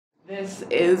This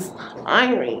is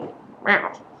Hungary.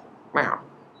 Meow, meow,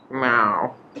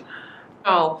 meow.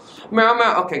 Oh, meow,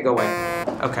 meow. Okay, go away.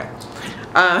 Okay.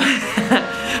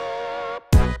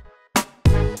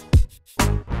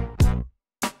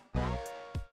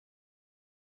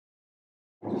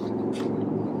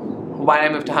 Why did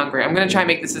I move to Hungary? I'm gonna try and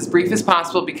make this as brief as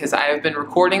possible because I have been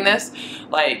recording this,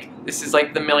 this is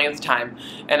like the millionth time,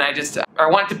 and I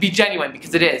want it to be genuine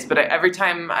because it is, but every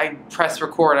time I press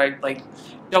record, I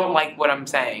don't like what I'm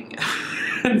saying.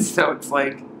 And so it's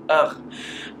like, ugh.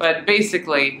 But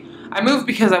basically, I moved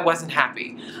because I wasn't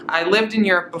happy. I lived in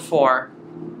Europe before.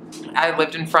 I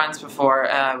lived in France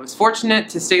before. I was fortunate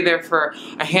to stay there for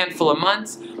a handful of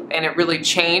months, and it really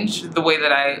changed the way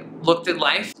that I looked at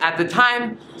life. At the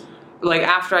time,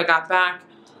 after I got back,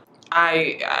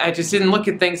 I just didn't look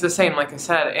at things the same, like I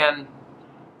said,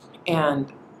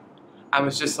 and I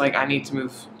was just like, I need to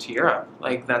move to Europe.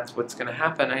 That's what's gonna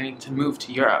happen. I need to move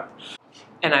to Europe.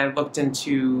 And I looked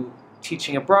into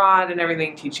teaching abroad and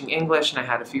everything, teaching English, and I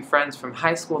had a few friends from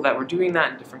high school that were doing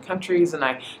that in different countries, and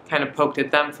I kind of poked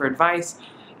at them for advice,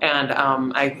 and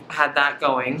I had that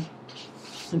going.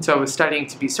 And so I was studying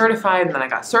to be certified, and then I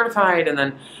got certified, and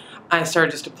then I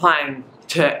started just applying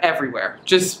to everywhere,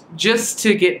 just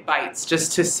to get bites,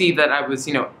 just to see that I was,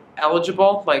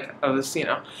 eligible, I was,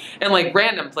 and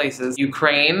random places.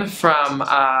 Ukraine, from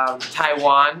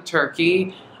Taiwan,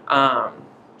 Turkey, I'm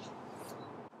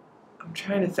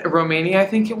trying to think, Romania, I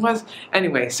think it was.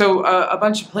 Anyway, so a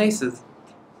bunch of places,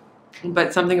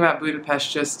 but something about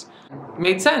Budapest just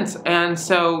made sense. And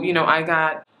so, I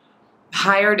got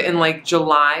hired in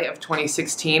July of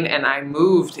 2016, and I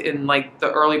moved in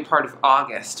the early part of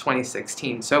August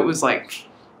 2016. So it was like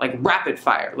rapid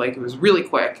fire, it was really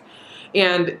quick.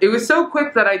 And it was so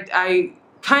quick that I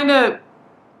kind of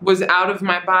was out of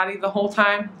my body the whole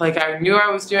time. I knew I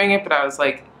was doing it, but I was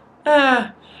like,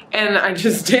 ah, and I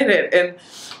just did it.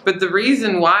 But the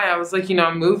reason why I was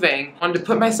I'm moving, I wanted to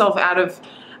put myself out of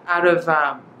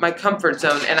my comfort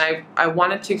zone, and I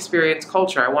wanted to experience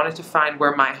culture. I wanted to find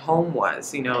where my home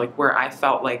was, where I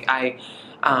felt like I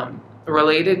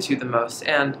related to the most.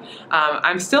 And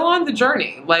I'm still on the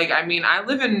journey. I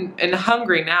live in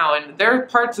Hungary now, and there are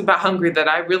parts about Hungary that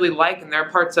I really like, and there are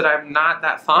parts that I'm not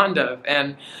that fond of.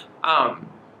 And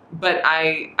but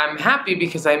I'm happy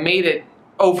because I made it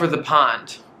over the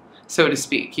pond, so to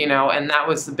speak, and that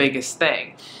was the biggest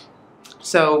thing.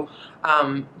 So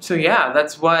yeah,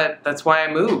 that's why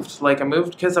I moved. I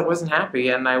moved because I wasn't happy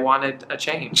and I wanted a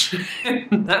change.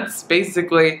 That's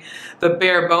basically the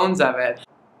bare bones of it.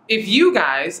 If you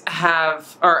guys are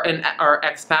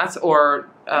expats or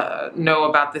know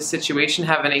about this situation,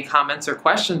 have any comments or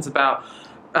questions about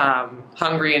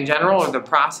Hungary in general or the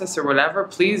process or whatever,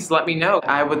 please let me know.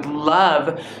 I would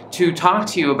love to talk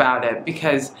to you about it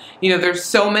because, there's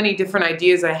so many different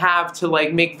ideas I have to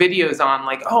make videos on,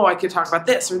 oh, I could talk about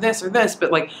this or this or this,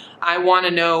 but I want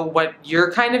to know what you're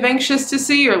kind of anxious to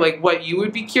see or what you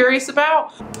would be curious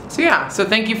about. So yeah, so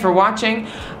thank you for watching.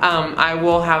 I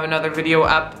will have another video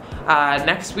up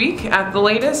next week at the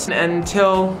latest.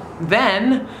 Until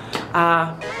then,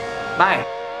 bye.